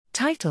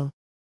Title: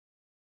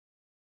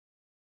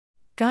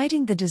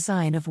 Guiding the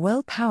design of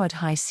well-powered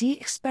high-C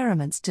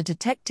experiments to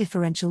detect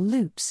differential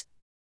loops.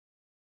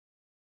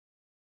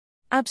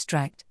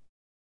 Abstract: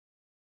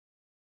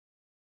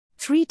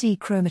 3D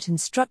chromatin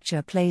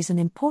structure plays an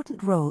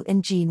important role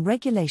in gene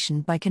regulation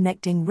by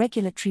connecting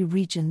regulatory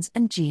regions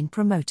and gene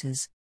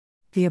promoters.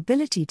 The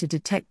ability to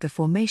detect the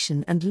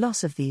formation and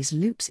loss of these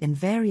loops in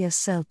various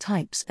cell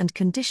types and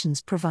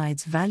conditions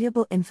provides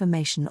valuable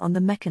information on the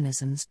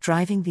mechanisms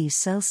driving these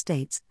cell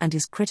states and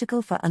is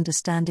critical for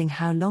understanding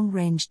how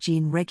long-range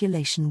gene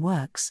regulation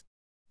works.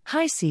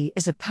 Hi-C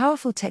is a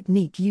powerful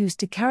technique used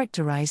to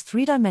characterize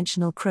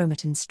three-dimensional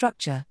chromatin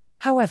structure.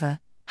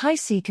 However,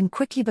 Hi-C can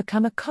quickly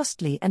become a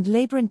costly and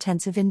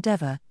labor-intensive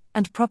endeavor,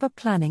 and proper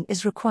planning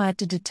is required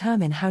to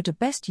determine how to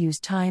best use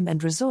time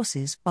and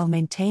resources while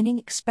maintaining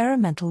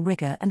experimental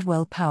rigor and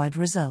well-powered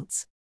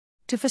results.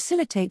 To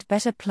facilitate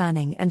better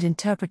planning and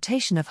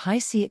interpretation of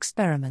Hi-C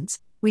experiments,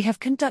 we have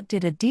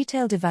conducted a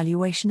detailed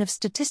evaluation of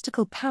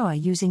statistical power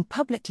using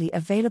publicly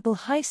available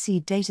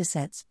Hi-C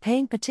datasets,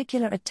 paying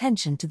particular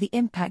attention to the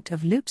impact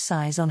of loop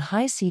size on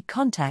Hi-C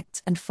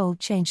contacts and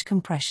fold change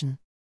compression.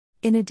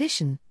 In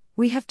addition,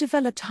 we have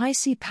developed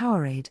Hi-C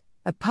Powerade,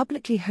 a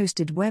publicly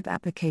hosted web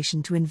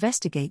application to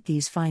investigate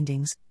these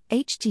findings.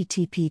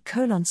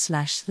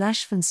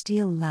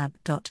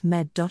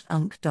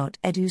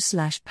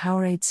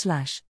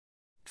 http://vansteellab.med.unc.edu/powerade/.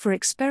 For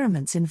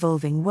experiments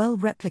involving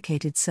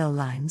well-replicated cell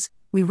lines,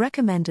 we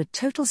recommend a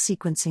total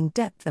sequencing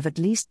depth of at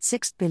least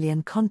 6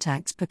 billion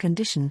contacts per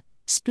condition,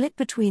 split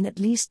between at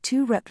least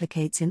 2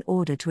 replicates in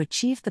order to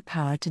achieve the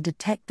power to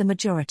detect the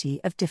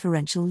majority of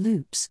differential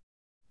loops.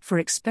 For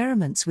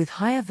experiments with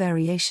higher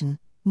variation,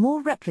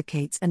 more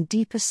replicates and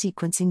deeper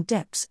sequencing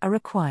depths are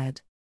required.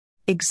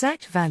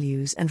 Exact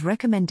values and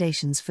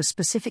recommendations for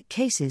specific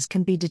cases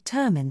can be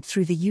determined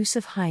through the use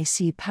of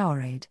Hi-C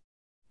Powerade.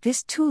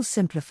 This tool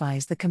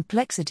simplifies the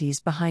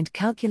complexities behind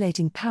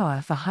calculating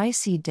power for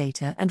Hi-C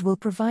data and will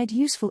provide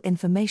useful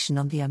information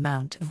on the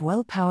amount of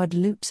well-powered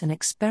loops an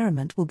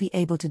experiment will be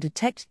able to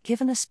detect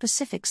given a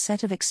specific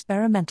set of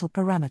experimental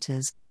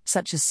parameters,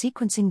 such as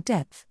sequencing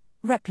depth,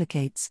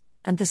 replicates,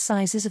 and the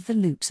sizes of the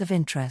loops of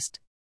interest.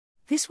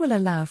 This will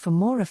allow for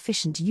more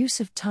efficient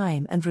use of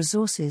time and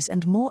resources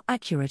and more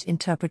accurate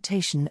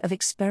interpretation of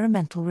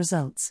experimental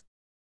results.